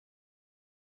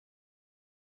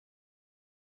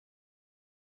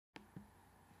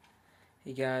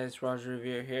Hey guys, Roger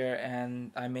Revere here, and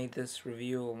I made this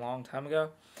review a long time ago.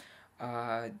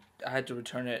 I had to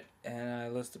return it, and I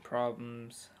list the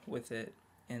problems with it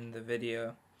in the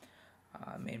video.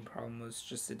 Main problem was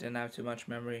just it didn't have too much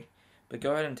memory. But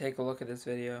go ahead and take a look at this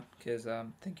video, because I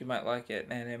think you might like it,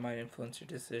 and it might influence your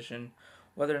decision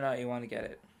whether or not you want to get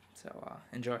it. So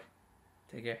enjoy.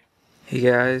 Take care. Hey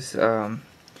guys, I'm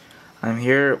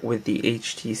here with the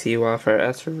HTC Wildfire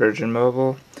S for Virgin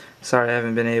Mobile. Sorry I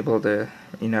haven't been able to,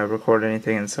 record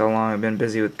anything in so long. I've been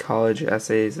busy with college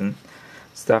essays and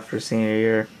stuff for senior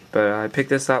year. But I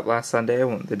picked this up last Sunday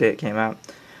when the day it came out,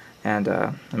 and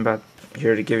I'm about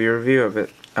here to give you a review of it.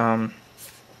 You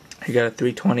got a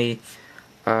 320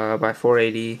 by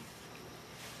 480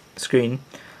 screen.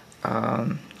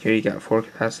 Here you got 4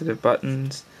 capacitive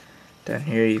buttons. Down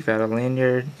here you've got a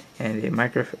lanyard and a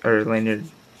lanyard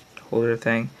holder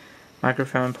thing,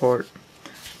 microphone port.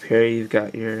 Up here you've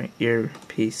got your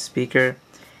earpiece speaker,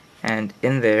 and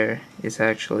in there is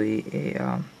actually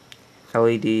a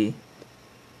LED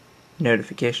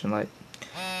notification light,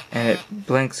 and it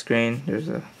blinks green. There's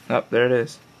a there it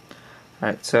is.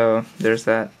 Alright, so there's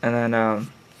that, and then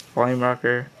volume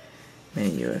rocker,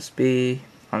 mini USB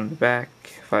on the back,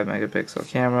 5 megapixel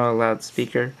camera,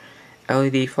 loudspeaker,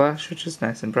 LED flash, which is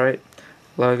nice and bright.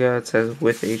 Logo, it says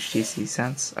with HTC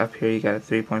Sense. Up here you got a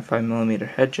 3.5mm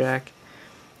head jack,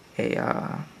 a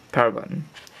power button.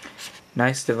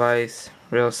 Nice device,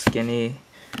 real skinny.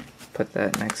 Put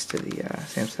that next to the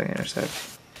Samsung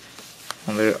Intercept.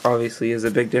 And there obviously is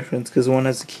a big difference because one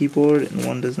has a keyboard and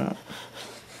one does not.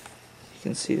 You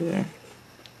can see there.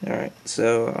 Alright,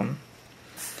 so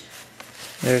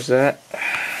there's that.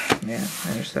 Yeah,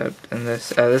 Intercept. And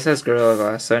this has Gorilla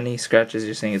Glass, so any scratches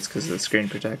you're seeing, it's because of the screen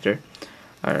protector.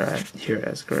 Alright, here it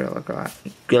has Gorilla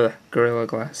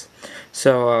Glass.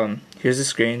 So here's the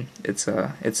screen. It's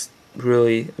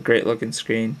really a great looking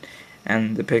screen,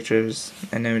 and the pictures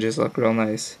and images look real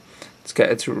nice.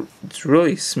 It's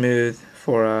really smooth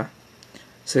for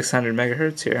 600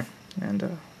 megahertz here,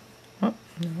 and oh,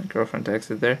 my girlfriend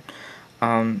texted there.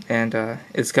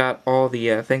 It's got all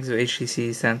the things of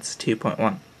HTC Sense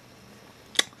 2.1.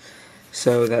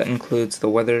 So that includes the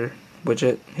weather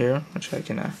widget here, which I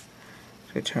can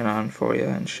turn on for you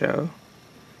and show.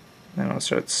 Then it'll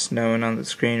start snowing on the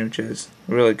screen, which is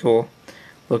really cool.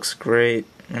 Looks great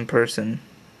in person.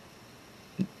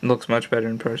 Looks much better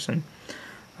in person.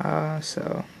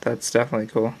 So that's definitely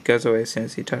cool. Goes away as soon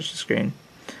as you touch the screen.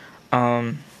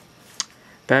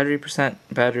 Battery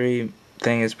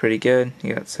thing is pretty good.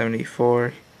 You got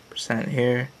 74%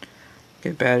 here.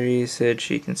 Good battery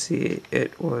usage. You can see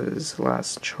it was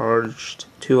last charged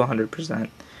to 100%.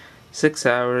 6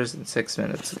 hours and 6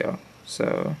 minutes ago,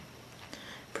 so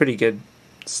pretty good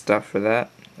stuff for that.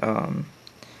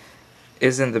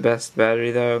 Isn't the best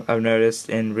battery though. I've noticed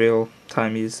in real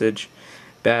time usage,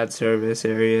 bad service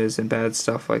areas and bad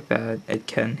stuff like that, it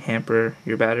can hamper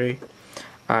your battery.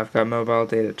 I've got mobile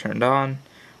data turned on.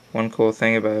 One cool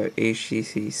thing about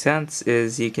HTC Sense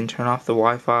is you can turn off the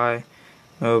Wi-Fi,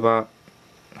 mobile,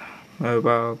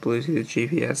 Bluetooth,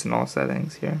 GPS, and all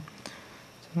settings here.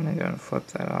 I'm gonna go and flip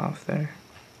that off there.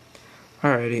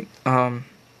 Alrighty,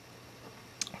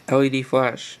 LED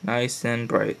flash, nice and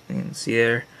bright. You can see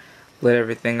there, lit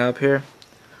everything up here.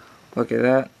 Look at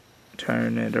that.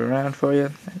 Turn it around for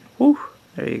you. And whoo,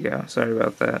 there you go. Sorry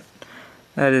about that.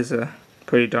 That is a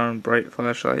pretty darn bright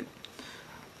flashlight.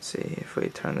 Let's see if we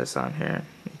turn this on here.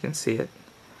 You can see it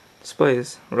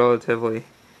displays relatively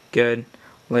good.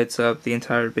 Lights up the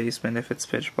entire basement if it's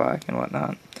pitch black and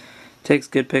whatnot. Takes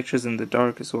good pictures in the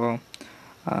dark as well.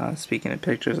 Speaking of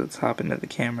pictures, let's hop into the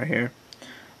camera here.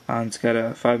 It's got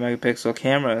a 5 megapixel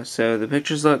camera, so the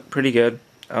pictures look pretty good.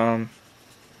 You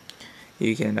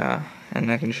can,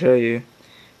 and I can show you,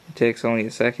 it takes only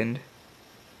a second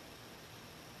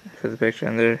for the picture,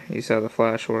 and there you saw the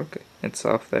flash work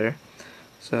itself there.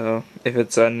 So if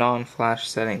it's a non-flash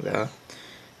setting though,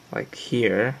 like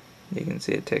here, you can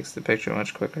see it takes the picture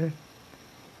much quicker.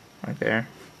 Right there.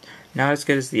 Not as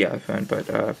good as the iPhone,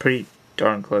 but pretty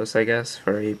darn close, I guess,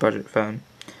 for a budget phone.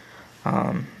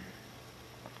 Alright,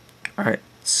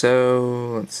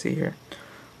 so let's see here.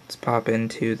 Let's pop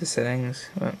into the settings.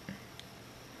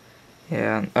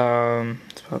 Let's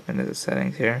pop into the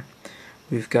settings here.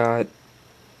 We've got,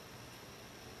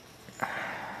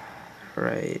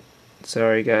 right,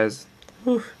 sorry guys,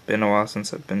 been a while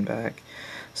since I've been back.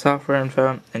 Software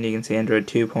info, and you can see Android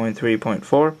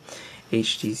 2.3.4.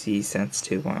 HTC Sense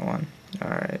 2.1.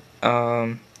 Alright,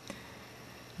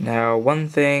 now one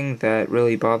thing that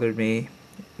really bothered me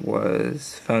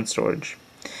was phone storage.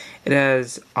 It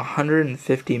has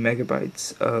 150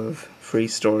 megabytes of free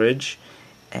storage,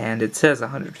 and it says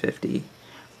 150,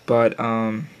 but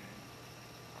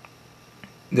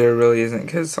there really isn't,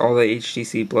 because all the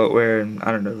HTC bloatware and,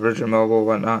 I don't know, Virgin Mobile,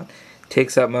 whatnot,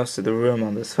 takes up most of the room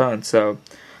on this phone. So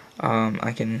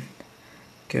I can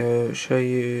go show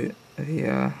you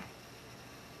the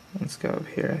let's go up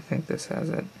here. I think this has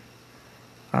it,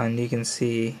 and you can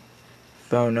see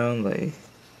phone only.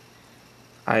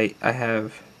 I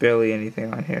have barely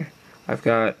anything on here. I've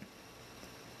got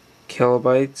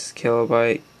kilobyte,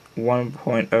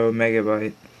 1.0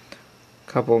 megabyte,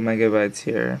 couple megabytes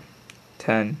here,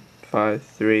 10, 5,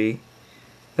 3,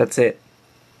 that's it.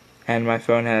 And my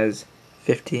phone has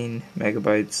 15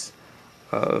 megabytes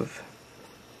of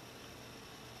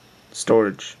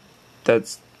storage.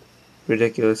 That's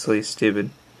ridiculously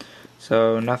stupid.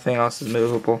 So nothing else is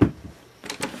movable.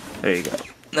 There you go.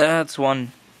 That's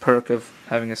one perk of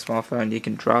having a small phone. You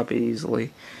can drop it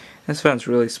easily. This phone's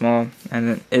really small,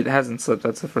 and it hasn't slipped.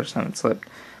 That's the first time it slipped,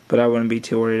 but I wouldn't be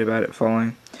too worried about it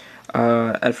falling.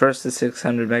 At first, the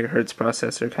 600 megahertz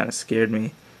processor kind of scared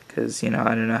me, because, you know,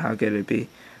 I don't know how good it'd be.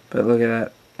 But look at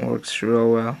that, it works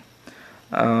real well.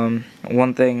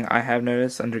 One thing I have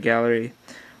noticed under gallery,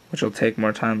 which will take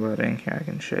more time loading, here I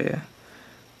can show you.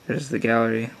 There's the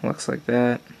gallery, looks like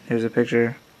that. Here's a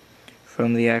picture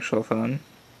from the actual phone.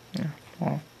 Yeah,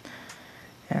 well,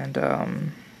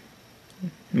 and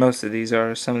most of these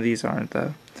are. Some of these aren't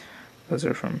though. Those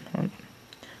are from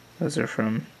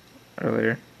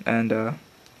earlier, and those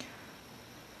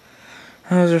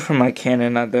are from my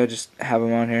Canon. I just have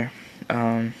them on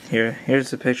here.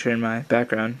 Here's the picture in my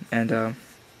background, and you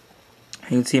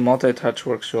can see multi-touch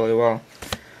works really well.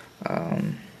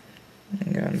 Go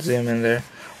and zoom in there.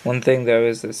 One thing though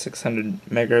is the 600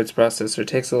 megahertz processor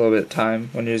takes a little bit of time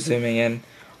when you're zooming in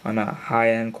on a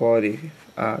high-end quality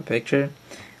picture.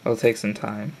 It'll take some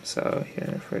time. So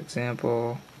here, for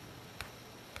example,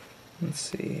 let's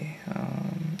see.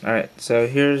 Alright, so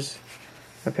here's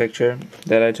a picture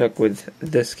that I took with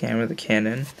this camera, the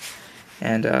Canon.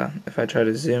 And if I try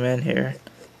to zoom in here,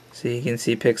 so you can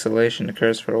see pixelation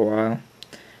occurs for a while,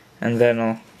 and then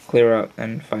I'll clear up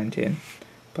and fine tune.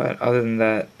 But other than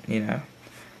that, you know,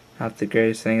 not the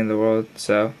greatest thing in the world.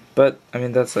 So, but I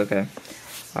mean, that's okay.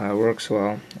 It works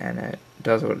well, and it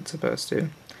does what it's supposed to.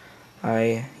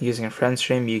 Using a friend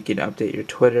stream, you can update your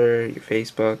Twitter, your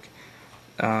Facebook.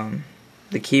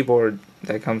 The keyboard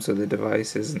that comes with the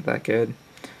device isn't that good.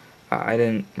 I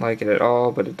didn't like it at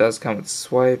all, but it does come with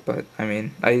swipe. But I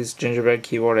mean, I used Gingerbread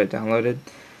keyboard I downloaded.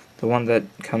 The one that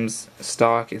comes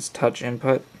stock is touch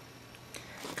input.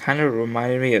 Kind of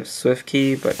reminded me of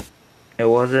SwiftKey, but it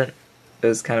wasn't. It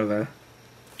was kind of a,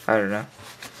 I don't know,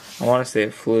 I want to say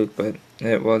a fluke, but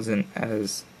it wasn't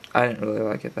as, I didn't really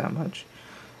like it that much.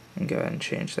 And go ahead and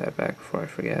change that back before I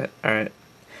forget. Alright,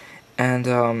 and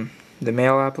the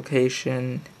mail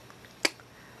application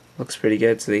looks pretty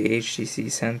good. It's the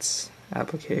HTC Sense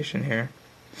application here.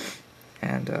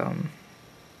 And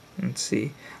let's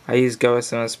see, I use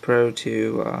GoSMS Pro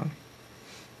to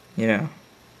you know,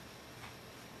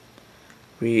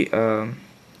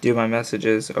 do my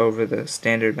messages over the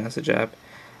standard message app.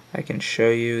 I can show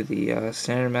you the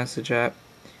standard message app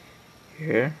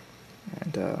here,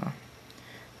 and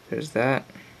there's that.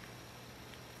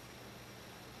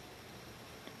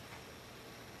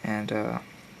 And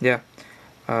yeah,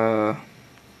 the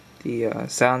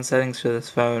sound settings for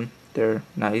this phone, they're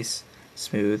nice,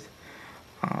 smooth.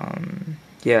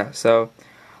 Yeah, so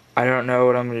I don't know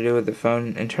what I'm going to do with the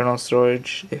phone internal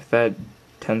storage. If that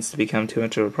tends to become too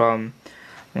much of a problem,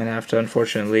 I'm going to have to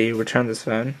unfortunately return this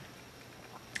phone,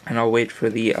 and I'll wait for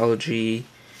the LG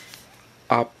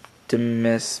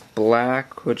Optimus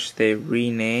Black, which they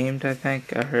renamed, I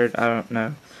think. I heard, I don't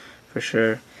know for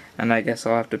sure, and I guess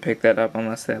I'll have to pick that up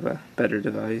unless they have a better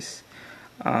device.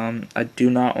 I do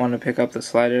not want to pick up the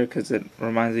slider because it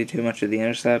reminds me too much of the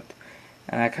Intercept,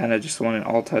 and I kind of just want an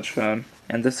all-touch phone.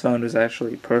 And this phone was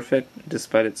actually perfect,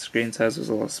 despite its screen size was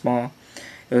a little small.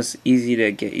 It was easy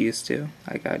to get used to.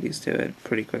 I got used to it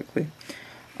pretty quickly.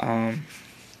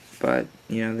 But,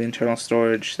 you know, the internal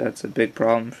storage, that's a big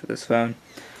problem for this phone.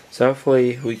 So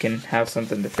hopefully we can have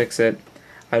something to fix it.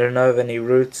 I don't know of any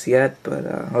routes yet,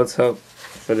 but let's hope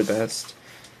for the best.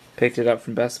 Picked it up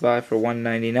from Best Buy for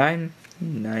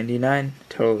 $199.99.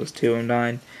 Total was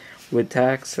 $209 with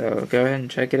tax. So go ahead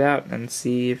and check it out and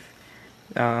see if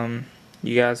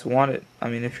you guys want it. I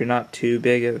mean, if you're not too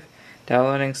big of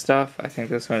downloading stuff, I think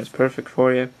this one is perfect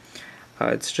for you.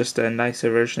 It's just a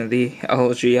nicer version of the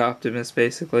LG Optimus,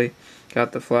 basically.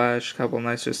 Got the flash, couple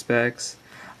nicer specs.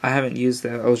 I haven't used the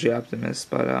LG Optimus,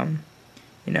 but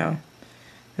you know,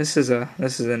 this is a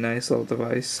nice little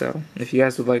device. So if you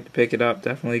guys would like to pick it up,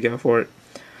 definitely go for it.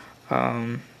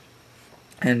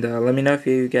 And let me know if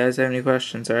you guys have any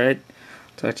questions, alright?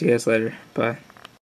 Talk to you guys later. Bye.